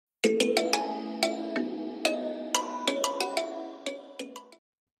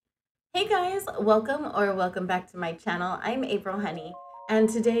Hey guys, welcome back to my channel. I'm April Honey, and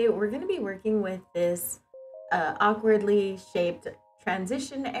today we're going to be working with this awkwardly shaped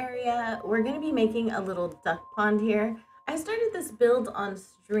transition area. We're going to be making a little duck pond here. I started this build on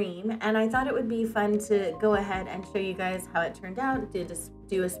stream and I thought it would be fun to go ahead and show you guys how it turned out. Did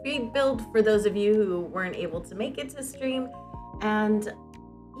do a speed build for those of you who weren't able to make it to stream, and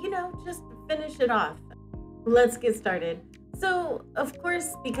just finish it off. Let's get started. So, of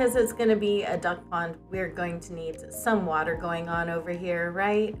course, because it's going to be a duck pond, we're going to need some water going on over here,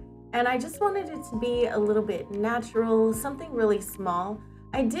 right? And I just wanted it to be a little bit natural, something really small.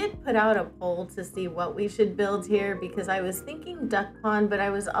 I did put out a poll to see what we should build here because I was thinking duck pond, but I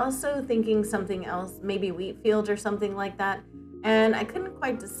was also thinking something else, maybe wheat field or something like that. And I couldn't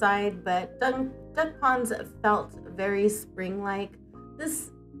quite decide, but duck ponds felt very spring-like. This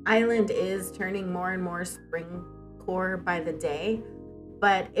island is turning more and more spring core by the day,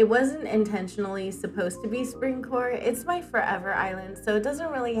 but it wasn't intentionally supposed to be spring core. It's my forever island, so it doesn't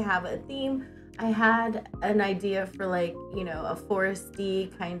really have a theme. I had an idea for a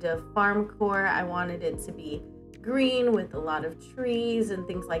foresty kind of farm core. I wanted it to be green with a lot of trees and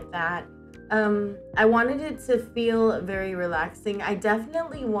things like that. I wanted it to feel very relaxing. I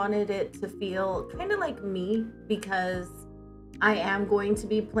definitely wanted it to feel kind of like me because I am going to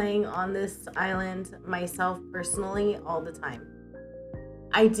be playing on this island myself personally all the time.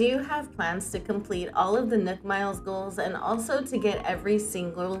 I do have plans to complete all of the Nook Miles goals and also to get every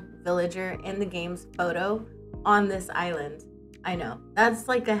single villager in the game's photo on this island. I know, that's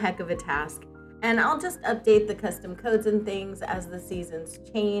like a heck of a task. And I'll just update the custom codes and things as the seasons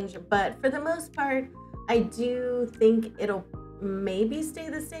change. But for the most part, I do think it'll maybe stay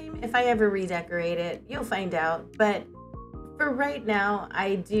the same. If I ever redecorate it, you'll find out. But for right now,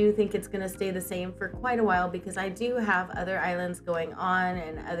 I do think it's going to stay the same for quite a while because I do have other islands going on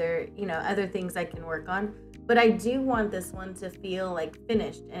and other things I can work on. But I do want this one to feel like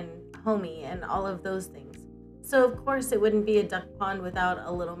finished and homey and all of those things. So of course it wouldn't be a duck pond without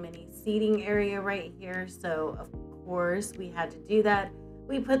a little mini seating area right here. So of course we had to do that.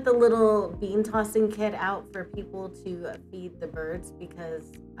 We put the little bean tossing kit out for people to feed the birds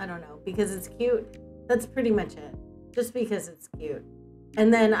because, I don't know, because it's cute. That's pretty much it. Just because it's cute.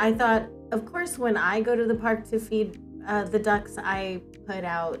 And then I thought, of course, when I go to the park to feed the ducks, I put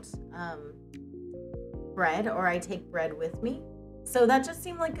out bread, or I take bread with me. So that just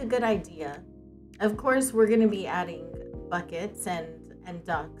seemed like a good idea. Of course, we're going to be adding buckets and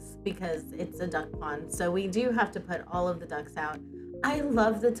ducks because it's a duck pond. So we do have to put all of the ducks out. I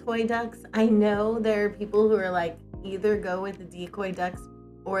love the toy ducks. I know there are people who are like, either go with the decoy ducks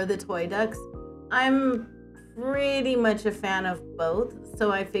or the toy ducks. I'm pretty much a fan of both,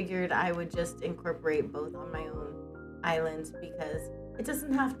 so I figured I would just incorporate both on my own island because it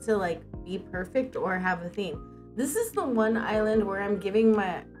doesn't have to be perfect or have a theme. This is the one island where I'm giving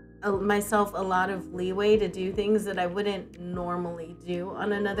myself a lot of leeway to do things that I wouldn't normally do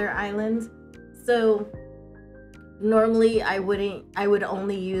on another island. So normally I would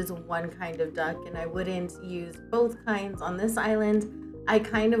only use one kind of duck and I wouldn't use both kinds on this island. I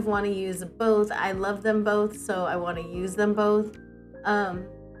kind of want to use both. I love them both, so I want to use them both.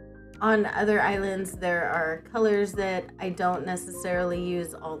 On other islands, there are colors that I don't necessarily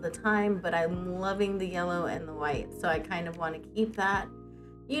use all the time, but I'm loving the yellow and the white, so I kind of want to keep that.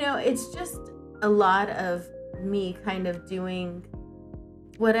 It's just a lot of me kind of doing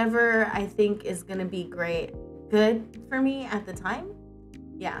whatever I think is going to be good for me at the time.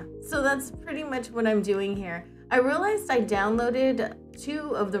 Yeah, so that's pretty much what I'm doing here. I realized I downloaded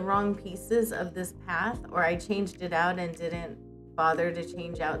 2 of the wrong pieces of this path, or I changed it out and didn't bother to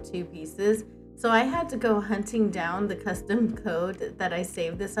change out 2 pieces. So I had to go hunting down the custom code that I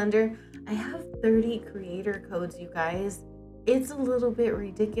saved this under. I have 30 creator codes, you guys. It's a little bit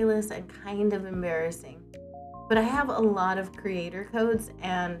ridiculous and kind of embarrassing. But I have a lot of creator codes,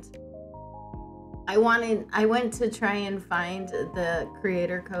 and I went to try and find the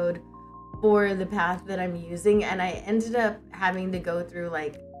creator code for the path that I'm using, and I ended up having to go through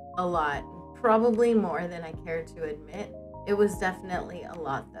a lot, probably more than I care to admit. It was definitely a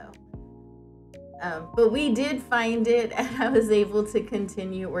lot though. But we did find it, and I was able to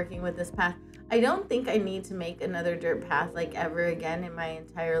continue working with this path. I don't think I need to make another dirt path ever again in my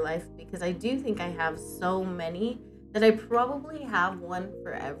entire life because I do think I have so many that I probably have one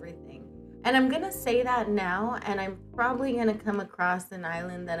for everything. And I'm going to say that now, and I'm probably going to come across an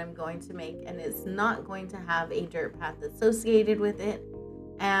island that I'm going to make, and it's not going to have a dirt path associated with it,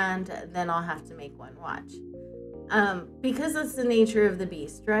 and then I'll have to make one. Watch. Because that's the nature of the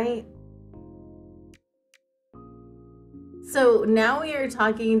beast, right? So now we are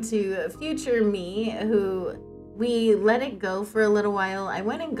talking to future me, who we let it go for a little while. I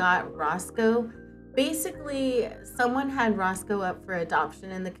went and got Roscoe. Basically, someone had Roscoe up for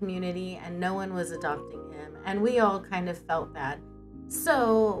adoption in the community and no one was adopting him. And we all kind of felt bad.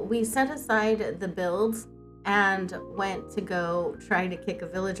 So we set aside the builds and went to go try to kick a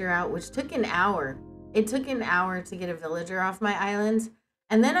villager out, which took an hour. It took an hour to get a villager off my island.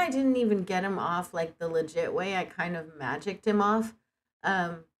 And then I didn't even get him off like the legit way. I kind of magicked him off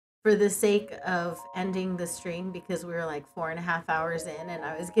for the sake of ending the stream, because we were like 4.5 hours in and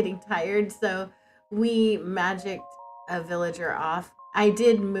I was getting tired. So we magicked a villager off. I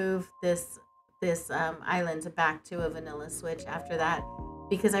did move this island back to a vanilla switch after that,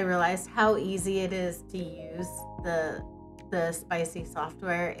 because I realized how easy it is to use the spicy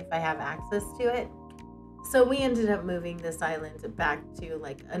software if I have access to it. So we ended up moving this island back to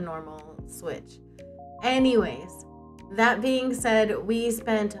like a normal switch. Anyways, that being said, we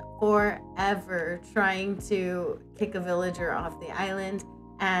spent forever trying to kick a villager off the island,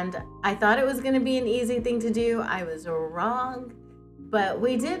 and I thought it was going to be an easy thing to do. I was wrong, but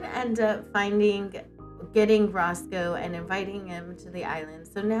we did end up getting Roscoe and inviting him to the island.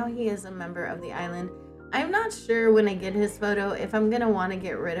 So now he is a member of the island. I'm not sure when I get his photo if I'm going to want to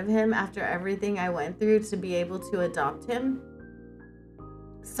get rid of him after everything I went through to be able to adopt him.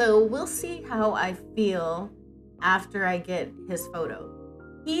 So we'll see how I feel after I get his photo.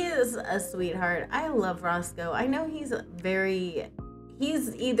 He is a sweetheart. I love Roscoe. I know he's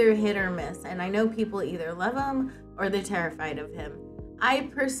either hit or miss, and I know people either love him or they're terrified of him. I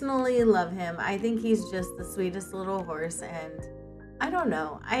personally love him. I think he's just the sweetest little horse, and I don't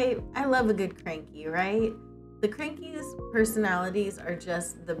know. I love a good cranky, right? The crankies' personalities are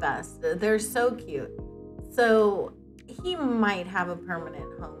just the best. They're so cute. So he might have a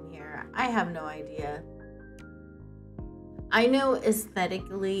permanent home here. I have no idea. I know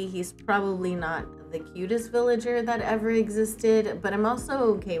aesthetically he's probably not the cutest villager that ever existed, but I'm also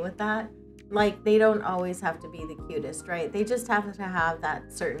okay with that. Like, they don't always have to be the cutest, right? They just have to have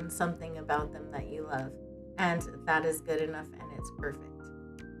that certain something about them that you love. And that is good enough, and it's perfect.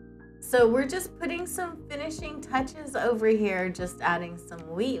 So we're just putting some finishing touches over here, just adding some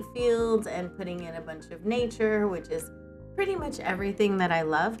wheat fields and putting in a bunch of nature, which is pretty much everything that I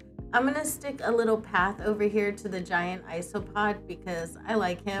love. I'm gonna stick a little path over here to the giant isopod because I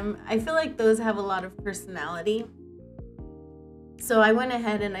like him. I feel like those have a lot of personality. So I went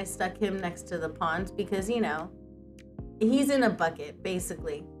ahead and I stuck him next to the pond because, you know, he's in a bucket,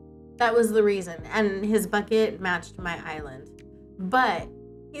 basically. That was the reason. And his bucket matched my island. But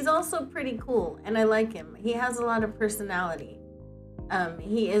he's also pretty cool and I like him. He has a lot of personality.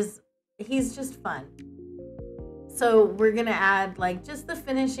 He's just fun. So we're gonna add like just the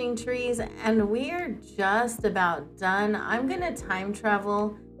finishing trees, and we are just about done. I'm gonna time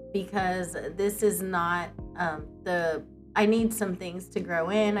travel because this is not I need some things to grow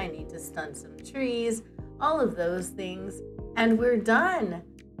in. I need to stunt some trees, all of those things, and we're done.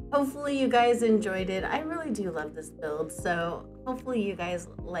 Hopefully you guys enjoyed it. I really do love this build, so hopefully you guys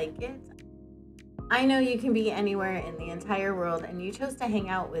like it. I know you can be anywhere in the entire world and you chose to hang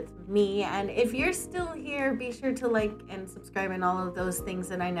out with me, and if you're still here, be sure to like and subscribe and all of those things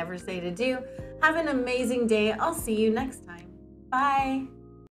that I never say to do. Have an amazing day. I'll see you next time. Bye.